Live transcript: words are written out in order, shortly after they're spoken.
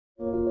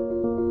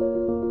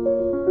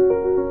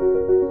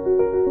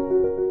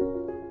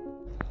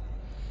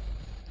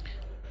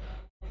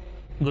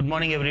Good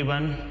morning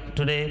everyone.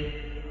 Today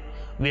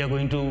we are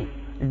going to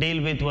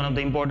deal with one of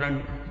the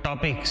important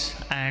topics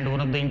and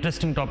one of the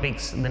interesting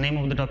topics. The name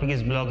of the topic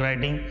is blog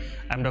writing.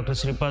 I'm Dr.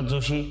 Sripad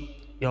Joshi.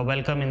 You're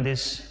welcome in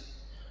this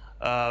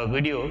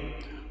video.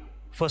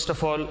 First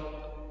of all,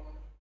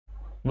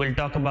 we'll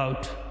talk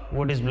about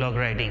what is blog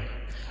writing.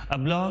 A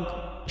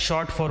blog,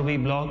 short for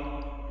weblog,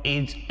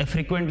 is a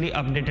frequently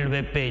updated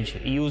web page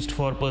used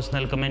for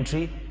personal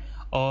commentary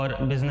or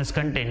business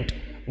content.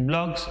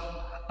 Blogs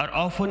are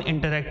often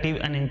interactive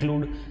and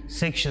include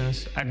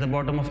sections at the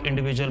bottom of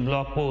individual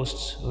blog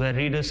posts where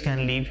readers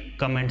can leave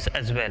comments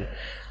as well.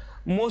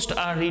 Most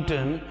are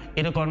written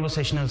in a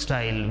conversational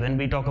style. When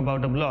we talk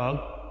about a blog,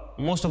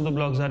 most of the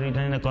blogs are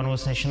written in a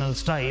conversational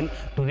style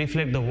to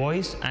reflect the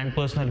voice and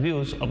personal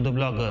views of the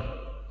blogger.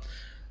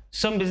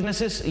 Some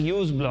businesses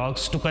use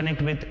blogs to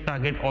connect with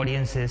target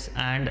audiences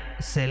and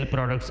sell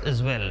products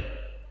as well.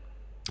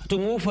 To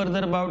move further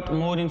about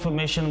more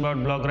information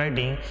about blog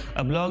writing,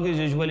 a blog is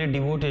usually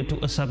devoted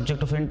to a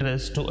subject of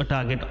interest to a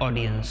target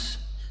audience,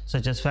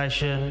 such as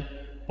fashion,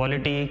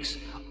 politics,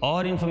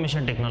 or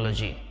information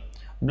technology.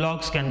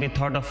 Blogs can be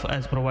thought of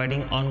as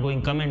providing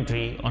ongoing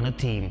commentary on a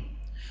theme.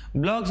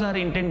 Blogs are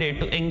intended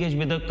to engage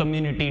with the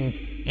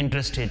community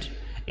interested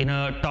in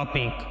a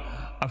topic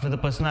after the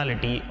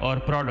personality or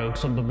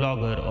products of the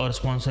blogger or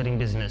sponsoring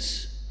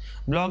business.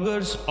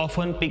 Bloggers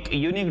often pick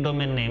unique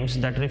domain names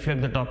that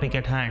reflect the topic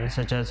at hand,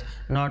 such as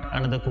Not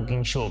Another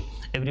Cooking Show.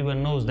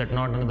 Everyone knows that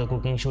Not Another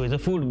Cooking Show is a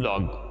food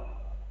blog.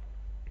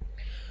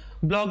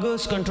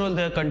 Bloggers control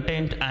their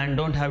content and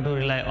don't have to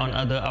rely on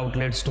other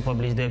outlets to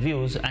publish their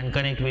views and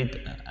connect with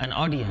an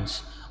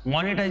audience.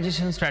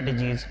 Monetization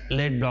strategies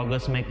let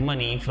bloggers make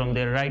money from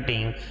their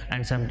writing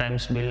and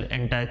sometimes build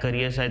entire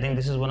careers. I think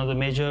this is one of the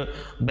major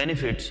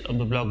benefits of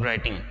the blog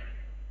writing.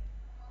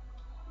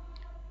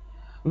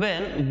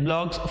 When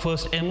blogs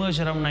first emerged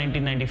around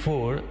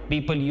 1994,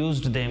 people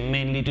used them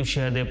mainly to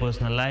share their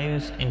personal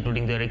lives,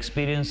 including their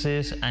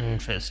experiences and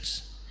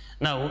interests.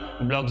 Now,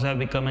 blogs have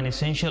become an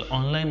essential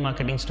online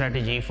marketing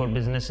strategy for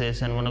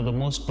businesses and one of the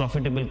most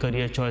profitable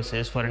career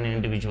choices for an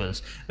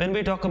individuals. When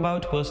we talk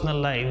about personal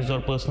lives or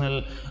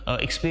personal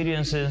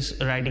experiences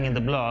writing in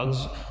the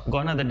blogs,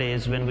 gone are the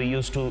days when we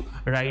used to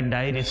write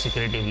diaries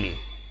secretively.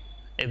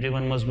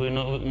 Everyone must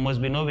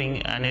be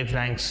knowing Anne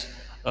Frank's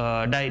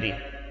diary.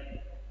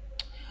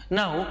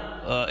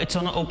 Now, it's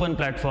on an open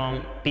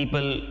platform.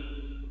 People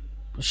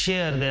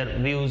share their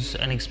views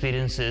and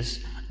experiences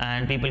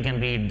and people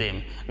can read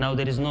them. Now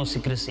there is no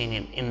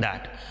secrecy in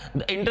that.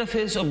 The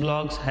interface of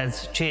blogs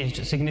has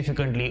changed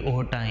significantly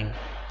over time.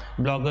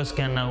 Bloggers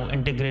can now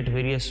integrate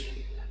various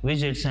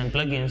widgets and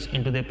plugins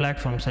into their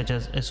platform, such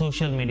as a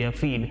social media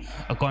feed,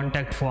 a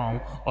contact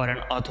form, or an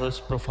author's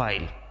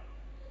profile.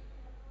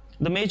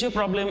 The major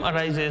problem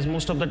arises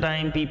most of the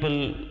time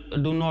people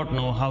do not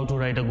know how to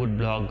write a good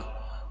blog.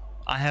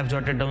 I have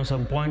jotted down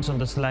some points on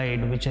the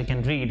slide which I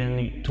can read,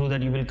 and through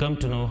that you will come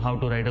to know how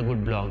to write a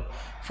good blog.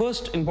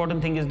 First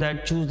important thing is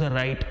that choose the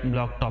right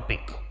blog topic.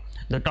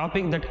 The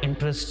topic that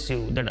interests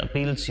you, that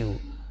appeals you,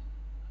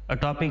 a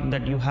topic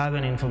that you have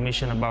an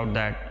information about,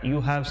 that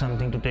you have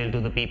something to tell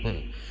to the people.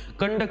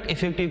 Conduct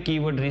effective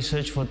keyword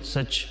research for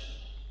such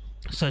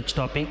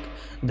topic.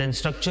 Then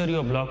structure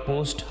your blog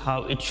post,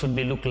 how it should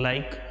be look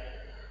like.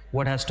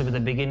 What has to be the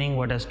beginning,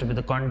 what has to be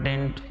the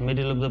content,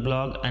 middle of the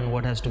blog, and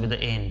what has to be the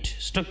end.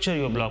 Structure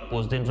your blog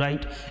post, then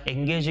write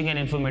engaging and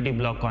informative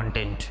blog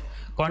content.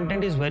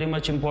 Content is very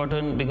much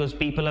important because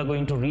people are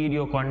going to read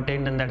your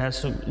content, and that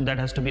has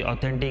to be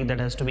authentic, that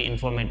has to be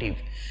informative.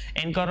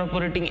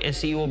 Incorporating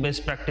SEO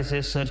best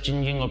practices, search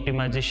engine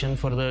optimization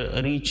for the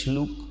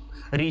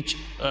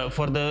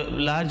for the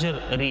larger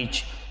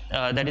reach,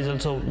 that is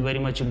also very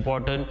much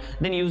important.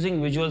 Then using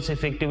visuals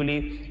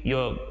effectively.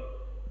 Your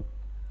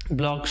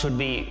blog should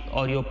be,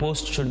 or your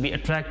post should be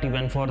attractive,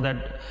 and for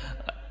that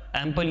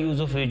ample use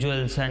of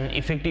visuals and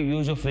effective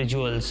use of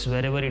visuals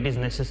wherever it is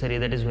necessary,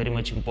 that is very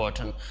much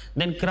important.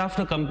 Then craft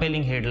a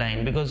compelling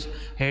headline, because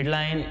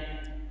headline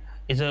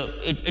is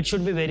it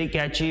should be very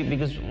catchy,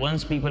 because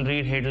once people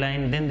read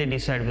headline, then they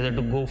decide whether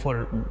to go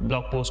for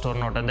blog post or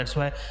not, and that's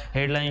why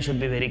headline should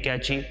be very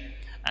catchy.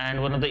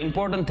 And one of the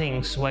important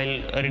things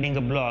while reading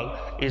a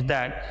blog is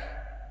that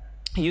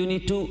you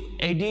need to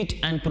edit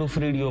and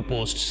proofread your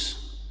posts,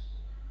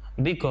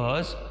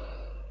 because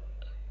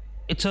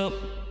it's a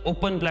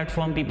open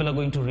platform. People are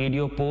going to read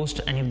your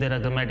post, and if there are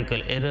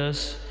grammatical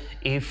errors,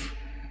 if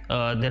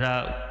there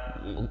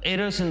are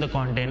errors in the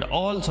content,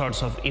 all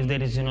sorts of, if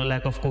there is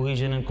lack of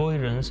cohesion and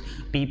coherence,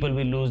 people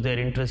will lose their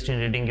interest in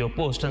reading your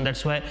post. And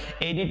that's why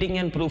editing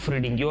and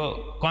proofreading,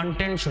 your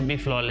content should be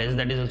flawless.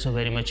 That is also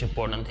very much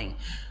important thing.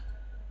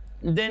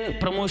 Then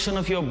promotion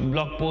of your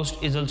blog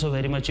post is also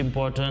very much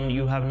important.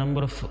 You have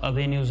number of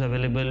avenues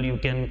available. You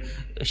can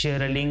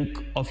share a link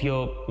of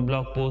your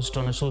blog post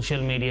on social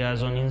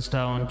medias, on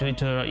Insta, on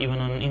Twitter, even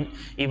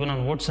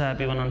on WhatsApp,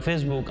 even on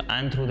Facebook,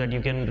 and through that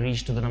you can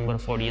reach to the number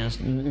of audience.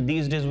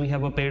 These days we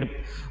have a paid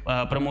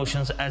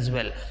promotions as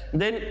well.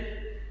 Then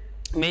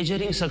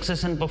measuring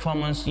success and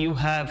performance, you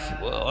have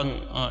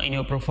in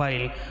your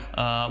profile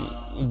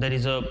there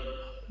is a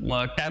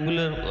there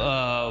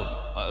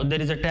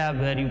is a tab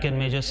where you can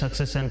measure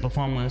success and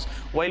performance.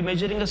 While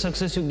measuring the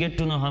success, you get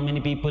to know how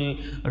many people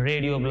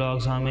read your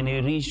blogs, how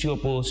many reached your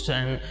posts,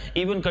 and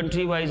even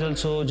country wise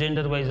also,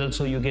 gender wise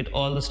also, you get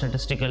all the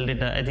statistical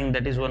data. I think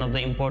that is one of the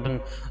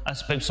important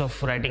aspects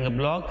of writing a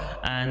blog,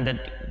 and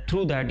that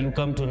through that you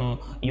come to know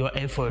your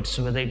efforts,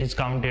 whether it is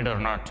counted or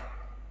not.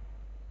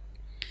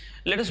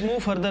 Let us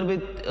move further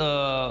with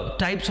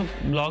types of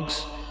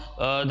blogs.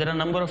 There are a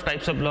number of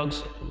types of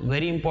blogs.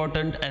 Very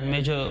important and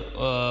major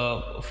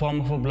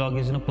form of a blog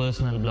is a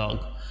personal blog.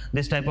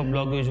 This type of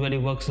blog usually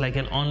works like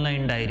an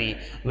online diary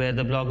where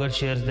the blogger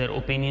shares their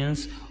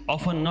opinions,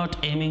 often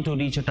not aiming to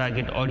reach a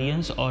target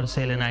audience or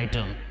sell an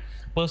item.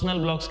 Personal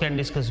blogs can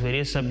discuss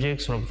various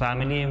subjects from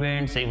family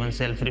events, even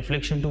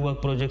self-reflection to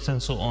work projects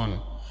and so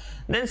on.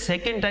 Then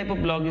second type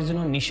of blog is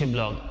niche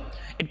blog.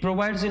 It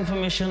provides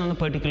information on a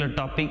particular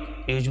topic,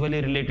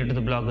 usually related to the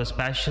blogger's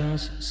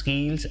passions,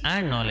 skills,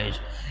 and knowledge.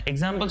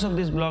 Examples of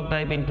this blog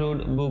type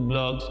include book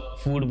blogs,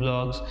 food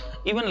blogs,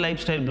 even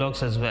lifestyle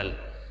blogs as well.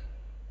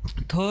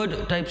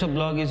 Third types of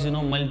blog is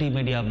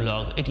multimedia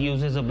blog. It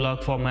uses a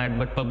blog format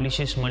but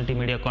publishes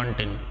multimedia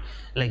content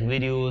like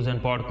videos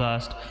and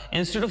podcasts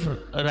instead of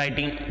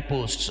writing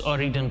posts or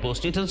written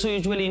posts. It also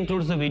usually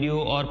includes the video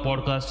or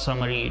podcast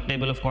summary,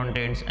 table of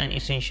contents, and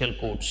essential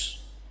quotes.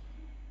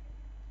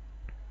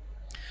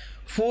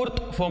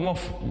 Fourth form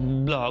of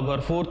blog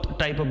or fourth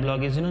type of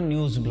blog is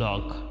news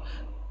blog.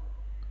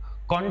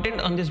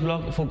 Content on this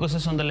blog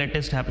focuses on the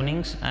latest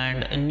happenings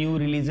and new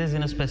releases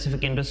in a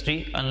specific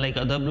industry. Unlike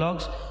other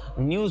blogs,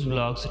 news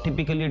blogs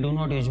typically do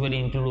not usually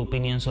include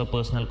opinions or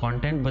personal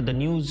content, but the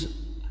news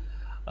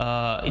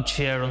is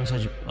shared on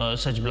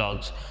such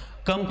blogs.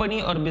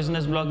 Company or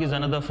business blog is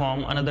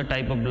another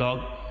type of blog.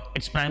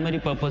 Its primary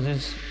purpose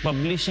is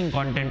publishing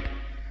content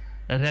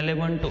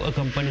relevant to a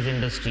company's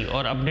industry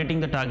or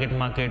updating the target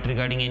market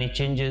regarding any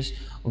changes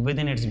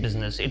within its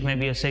business. It may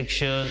be a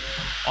section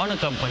on a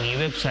company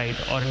website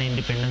or an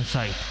independent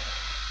site.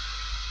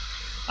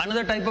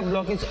 Another type of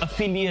blog is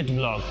affiliate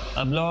blog,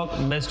 a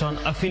blog based on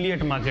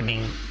affiliate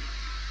marketing.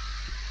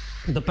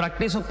 The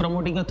practice of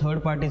promoting a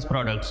third party's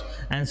products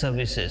and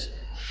services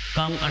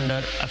come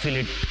under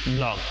affiliate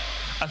blog.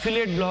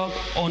 Affiliate blog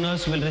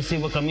owners will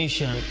receive a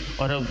commission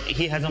or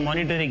he has a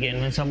monetary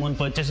gain when someone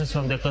purchases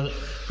from their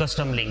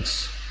custom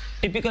links.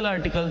 Typical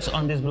articles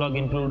on this blog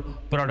include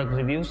product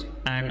reviews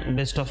and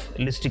best of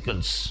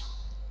listicles.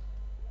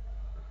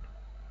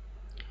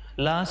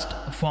 Last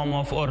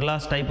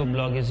type of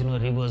blog is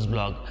reverse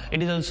blog.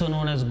 It is also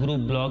known as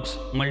group blogs.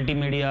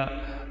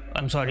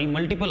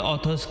 Multiple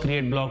authors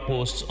create blog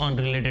posts on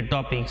related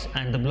topics,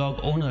 and the blog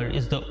owner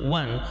is the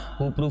one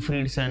who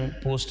proofreads and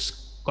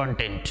posts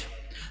content.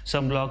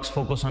 Some blogs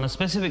focus on a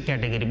specific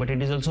category, but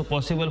it is also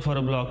possible for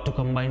a blog to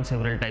combine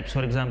several types.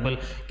 For example,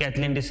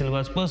 Kathleen De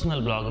Silva's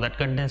personal blog that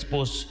contains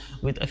posts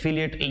with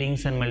affiliate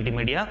links and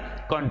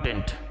multimedia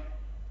content.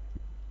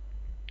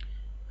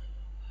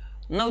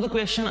 Now the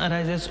question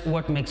arises,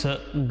 what makes a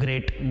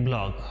great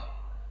blog?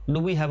 Do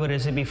we have a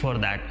recipe for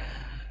that?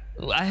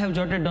 I have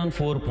jotted down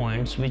 4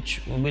 points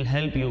which will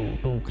help you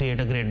to create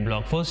a great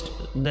blog. First,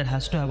 there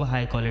has to have a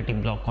high quality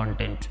blog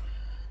content.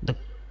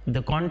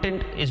 The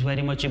content is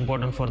very much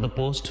important for the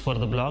post, for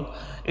the blog.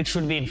 It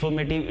should be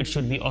informative, it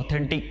should be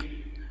authentic,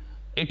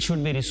 it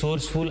should be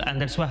resourceful, and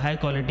that's why high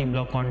quality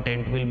blog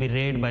content will be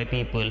read by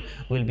people,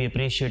 will be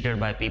appreciated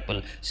by people.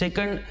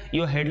 Second,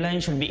 your headline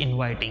should be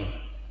inviting.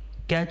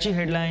 Catchy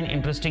headline,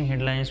 interesting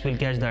headlines will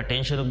catch the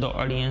attention of the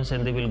audience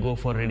and they will go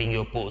for reading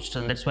your post,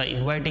 and that's why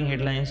inviting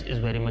headlines is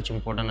very much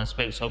important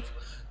aspects of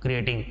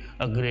creating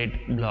a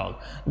great blog.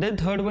 Then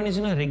third one is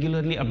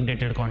regularly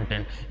updated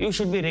content. You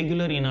should be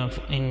regular enough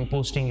in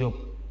posting your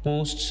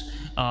posts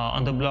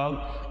on the blog.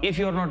 If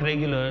you are not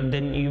regular,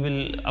 then you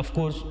will, of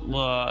course,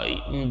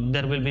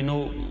 there will be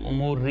no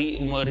more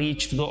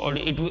reach to the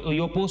audience.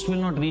 Your post will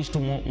not reach to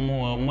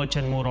much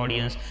and more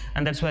audience,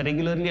 and that's why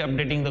regularly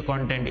updating the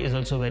content is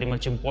also very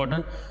much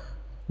important.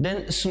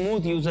 Then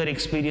smooth user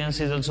experience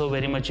is also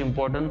very much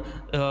important.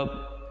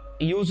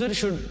 User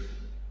should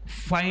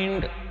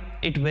find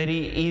it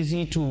very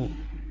easy to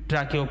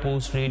track your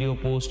post, read your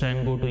post,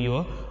 and go to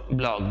your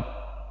blog.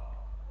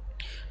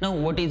 Now,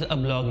 what is a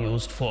blog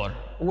used for?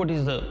 What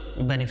is the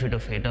benefit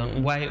of it,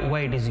 and why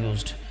it is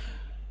used?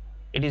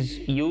 It is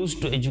used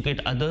to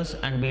educate others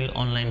and build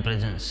online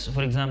presence.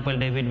 For example,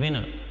 David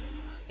Winner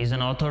is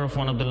an author of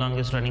one of the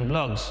longest running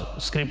blogs,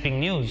 Scripting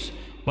News,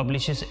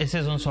 publishes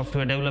essays on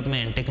software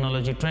development,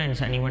 technology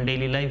trends, and even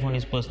daily life on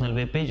his personal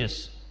web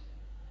pages.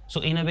 So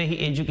in a way, he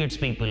educates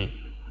people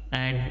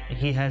and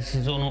he has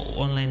his own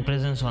online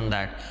presence on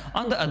that.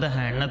 On the other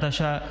hand,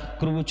 Natasha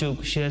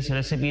Krubachuk shares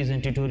recipes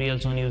and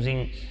tutorials on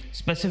using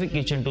specific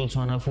kitchen tools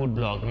on her food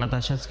blog,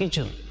 Natasha's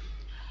Kitchen.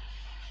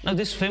 Now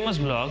this famous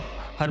blog,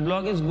 her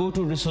blog is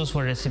go-to resource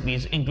for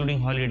recipes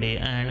including holiday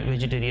and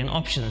vegetarian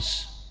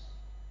options.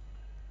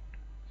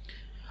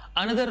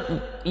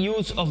 Another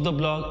use of the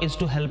blog is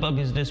to help a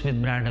business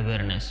with brand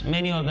awareness.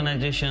 Many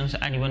organizations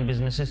and even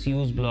businesses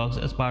use blogs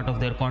as part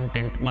of their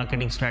content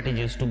marketing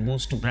strategies to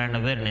boost brand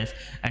awareness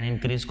and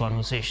increase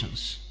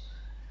conversations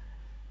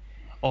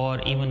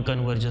or even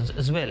conversions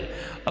as well.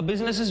 A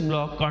business's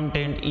blog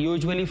content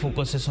usually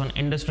focuses on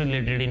industry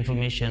related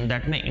information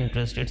that may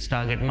interest its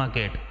target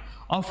market.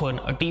 Often,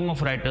 a team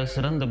of writers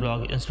run the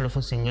blog instead of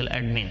a single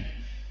admin.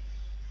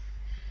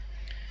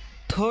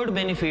 Third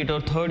benefit or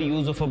third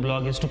use of a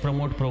blog is to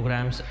promote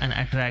programs and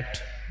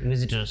attract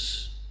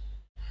visitors.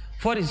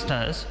 For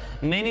instance,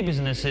 many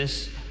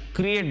businesses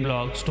create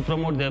blogs to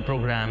promote their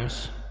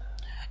programs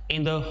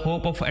in the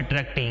hope of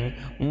attracting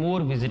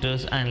more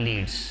visitors and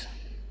leads.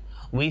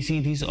 We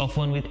see this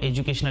often with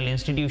educational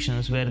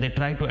institutions where they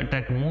try to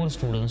attract more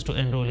students to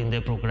enroll in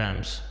their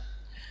programs.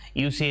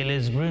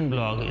 UCLA's Green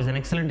blog is an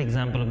excellent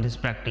example of this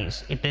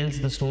practice. It tells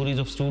the stories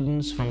of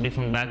students from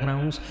different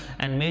backgrounds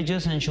and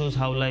majors and shows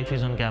how life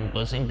is on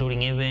campus,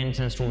 including events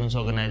and students'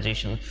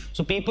 organizations.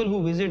 So people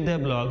who visit their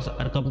blogs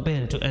are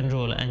compelled to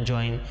enroll and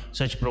join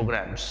such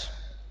programs.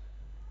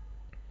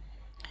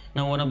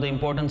 Now, one of the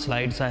important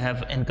slides I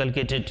have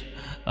inculcated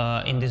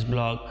in this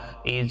blog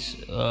is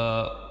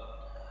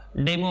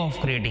demo of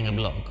creating a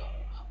blog.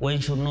 One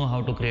should know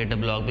how to create a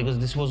blog, because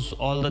this was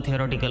all the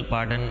theoretical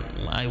part, and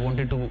I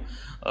wanted to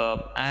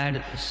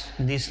add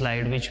this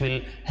slide which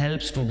will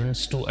help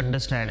students to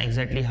understand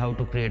exactly how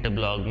to create a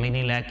blog.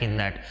 Many lack in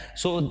that.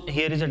 So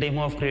here is a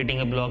demo of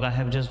creating a blog. I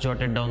have just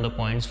jotted down the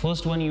points.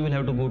 First one, you will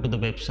have to go to the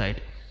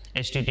website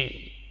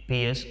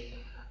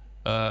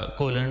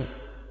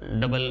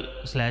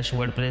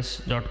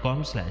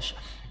https://wordpress.com/.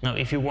 Now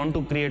if you want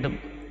to create a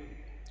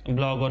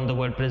blog on the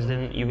WordPress,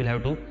 then you will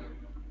have to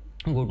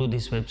go to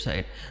this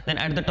website. Then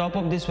at the top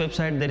of this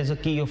website there is a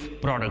key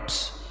of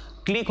products.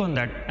 Click on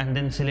that and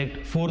then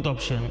select fourth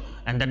option,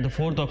 and that the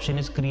fourth option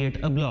is create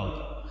a blog.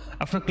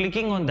 After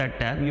clicking on that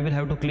tab, you will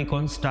have to click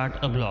on start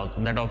a blog.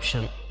 That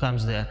option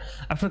comes there.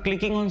 After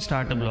clicking on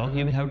start a blog,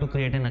 you will have to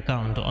create an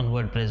account on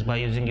WordPress by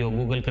using your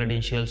Google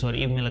credentials or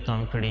email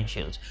account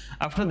credentials.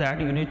 After that,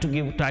 you need to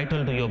give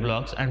title to your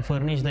blogs and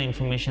furnish the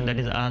information that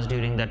is asked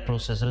during that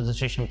process,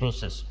 registration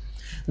process.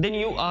 Then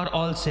you are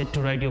all set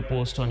to write your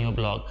post on your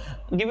blog.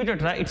 Give it a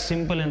try. It's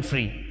simple and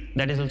free.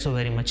 That is also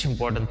very much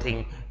important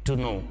thing to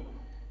know.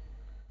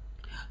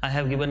 I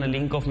have given a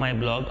link of my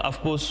blog. Of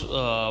course,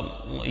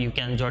 you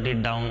can jot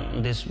it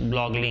down, this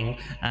blog link,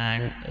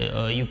 and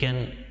you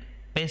can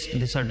paste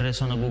this address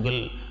on a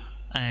Google,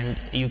 and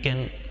you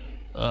can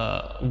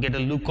get a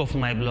look of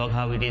my blog,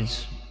 how it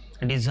is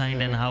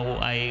designed and how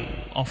I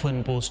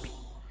often post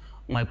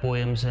my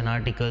poems and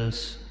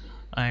articles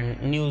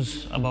and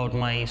news about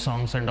my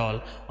songs and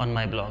all on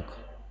my blog.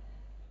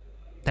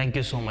 Thank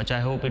you so much. I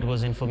hope it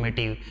was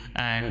informative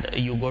and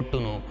you got to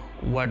know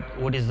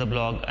what is the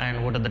blog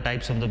and what are the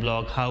types of the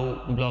blog,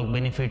 how blog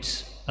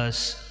benefits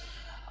us.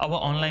 Our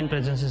online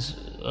presence is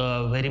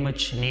very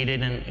much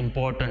needed and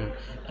important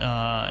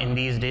in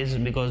these days,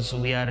 because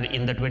we are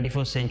in the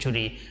 21st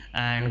century,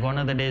 and gone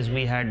are the days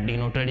we had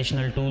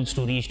traditional tools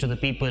to reach to the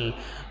people.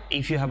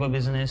 If you have a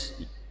business,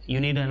 you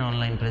need an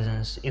online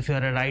presence. If you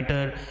are a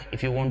writer,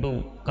 if you want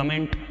to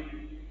comment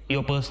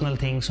your personal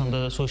things on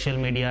the social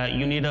media,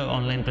 you need an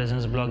online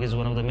presence. Blog is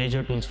one of the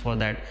major tools for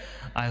that.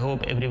 I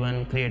hope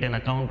everyone create an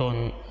account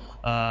on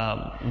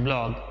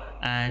blog,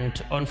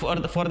 and for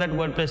that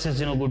WordPress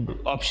is good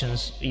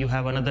options. You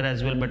have another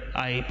as well, but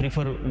I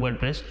prefer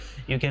WordPress.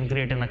 You can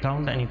create an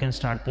account and you can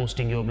start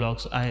posting your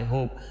blogs. I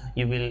hope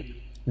you will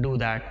do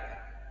that.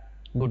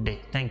 Good day.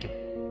 Thank you.